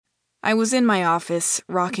I was in my office,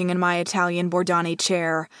 rocking in my Italian Bordani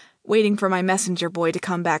chair, waiting for my messenger boy to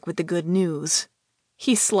come back with the good news.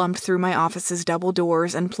 He slumped through my office's double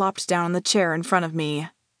doors and plopped down on the chair in front of me.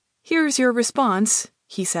 "Here's your response,"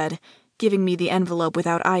 he said, giving me the envelope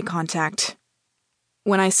without eye contact.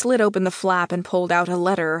 When I slid open the flap and pulled out a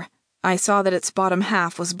letter, I saw that its bottom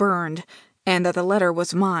half was burned, and that the letter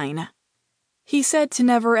was mine. He said to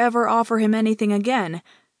never ever offer him anything again.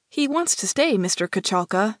 He wants to stay, Mr.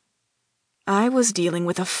 Kachalka. I was dealing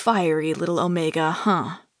with a fiery little Omega,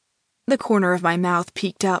 huh? The corner of my mouth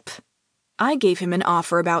peeked up. I gave him an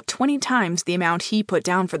offer about 20 times the amount he put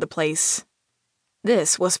down for the place.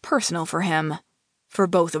 This was personal for him. For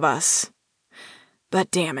both of us. But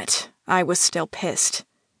damn it, I was still pissed.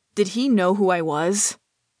 Did he know who I was?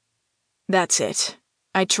 That's it.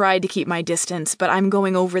 I tried to keep my distance, but I'm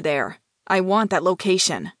going over there. I want that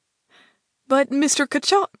location. But Mr.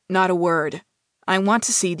 Kachal... Not a word. I want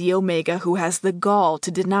to see the Omega who has the gall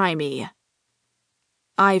to deny me.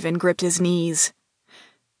 Ivan gripped his knees.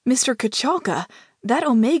 Mr. Kachalka, that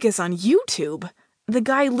Omega's on YouTube. The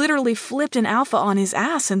guy literally flipped an alpha on his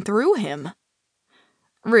ass and threw him.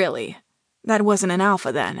 Really? That wasn't an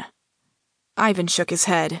alpha then? Ivan shook his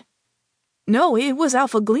head. No, it was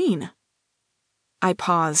Alpha Glean. I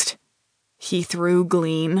paused. He threw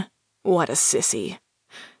Glean? What a sissy.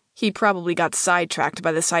 He probably got sidetracked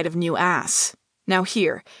by the sight of new ass. Now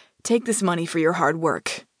here, take this money for your hard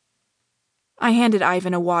work. I handed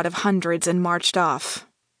Ivan a wad of hundreds and marched off.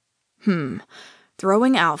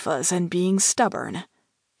 Throwing alphas and being stubborn.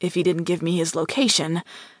 If he didn't give me his location,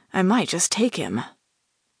 I might just take him.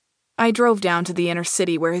 I drove down to the inner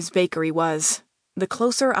city where his bakery was. The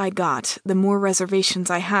closer I got, the more reservations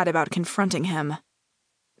I had about confronting him.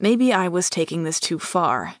 Maybe I was taking this too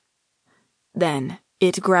far. Then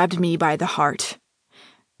it grabbed me by the heart.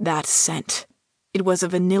 That scent. It was a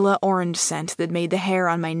vanilla orange scent that made the hair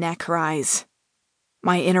on my neck rise.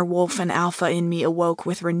 My inner wolf and alpha in me awoke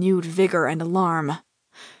with renewed vigor and alarm.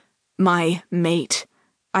 My mate.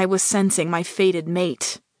 I was sensing my fated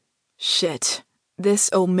mate. Shit. This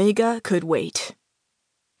Omega could wait.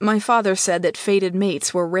 My father said that fated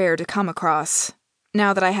mates were rare to come across.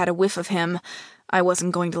 Now that I had a whiff of him, I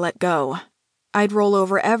wasn't going to let go. I'd roll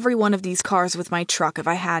over every one of these cars with my truck if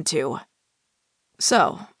I had to.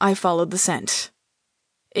 So, I followed the scent.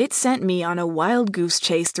 It sent me on a wild goose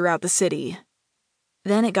chase throughout the city.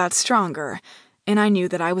 Then it got stronger, and I knew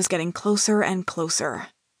that I was getting closer and closer.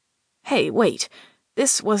 Hey, wait,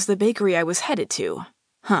 this was the bakery I was headed to.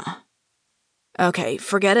 Huh. Okay,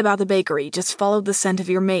 forget about the bakery, just follow the scent of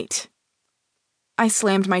your mate. I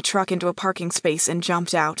slammed my truck into a parking space and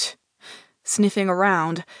jumped out. Sniffing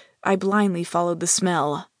around, I blindly followed the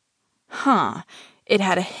smell. It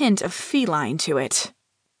had a hint of feline to it.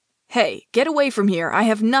 Hey, get away from here, I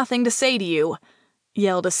have nothing to say to you,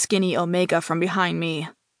 yelled a skinny Omega from behind me.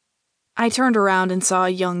 I turned around and saw a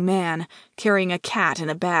young man carrying a cat in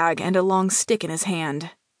a bag and a long stick in his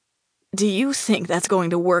hand. Do you think that's going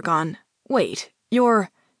to work on... Wait, you're...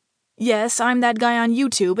 Yes, I'm that guy on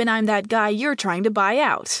YouTube and I'm that guy you're trying to buy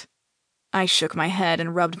out. I shook my head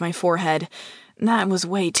and rubbed my forehead. That was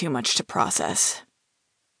way too much to process.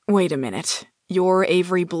 Wait a minute, you're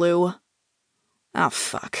Avery Blue? Oh,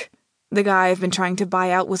 fuck. The guy I've been trying to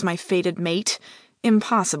buy out was my fated mate?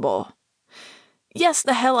 Impossible. Yes,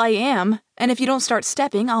 the hell I am, and if you don't start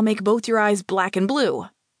stepping, I'll make both your eyes black and blue.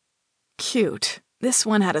 Cute. This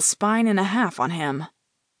one had a spine and a half on him.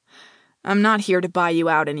 I'm not here to buy you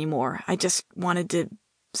out anymore. I just wanted to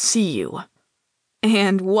see you.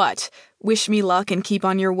 And what? Wish me luck and keep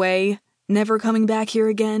on your way? Never coming back here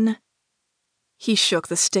again? He shook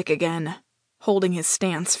the stick again, holding his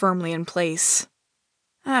stance firmly in place.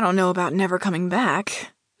 I don't know about never coming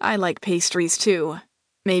back. I like pastries too.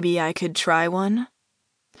 Maybe I could try one?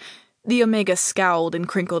 The Omega scowled and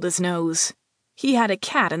crinkled his nose. He had a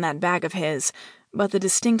cat in that bag of his, but the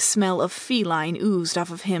distinct smell of feline oozed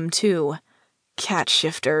off of him too. Cat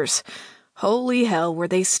shifters. Holy hell, were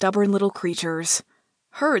they stubborn little creatures.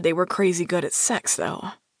 Heard they were crazy good at sex, though.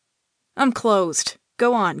 I'm closed.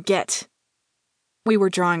 Go on, get. We were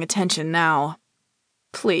drawing attention now.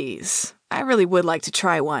 Please, I really would like to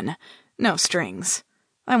try one. No strings.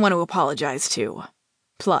 I want to apologize, too.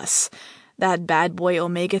 Plus, that bad boy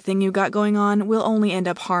Omega thing you got going on will only end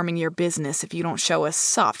up harming your business if you don't show a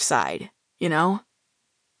soft side, you know?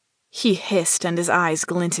 He hissed and his eyes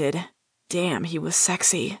glinted. Damn, he was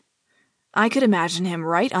sexy. I could imagine him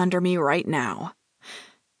right under me right now.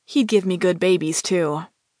 He'd give me good babies, too.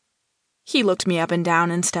 He looked me up and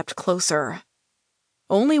down and stepped closer.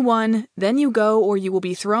 Only one, then you go or you will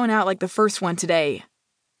be thrown out like the first one today.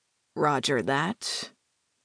 Roger that.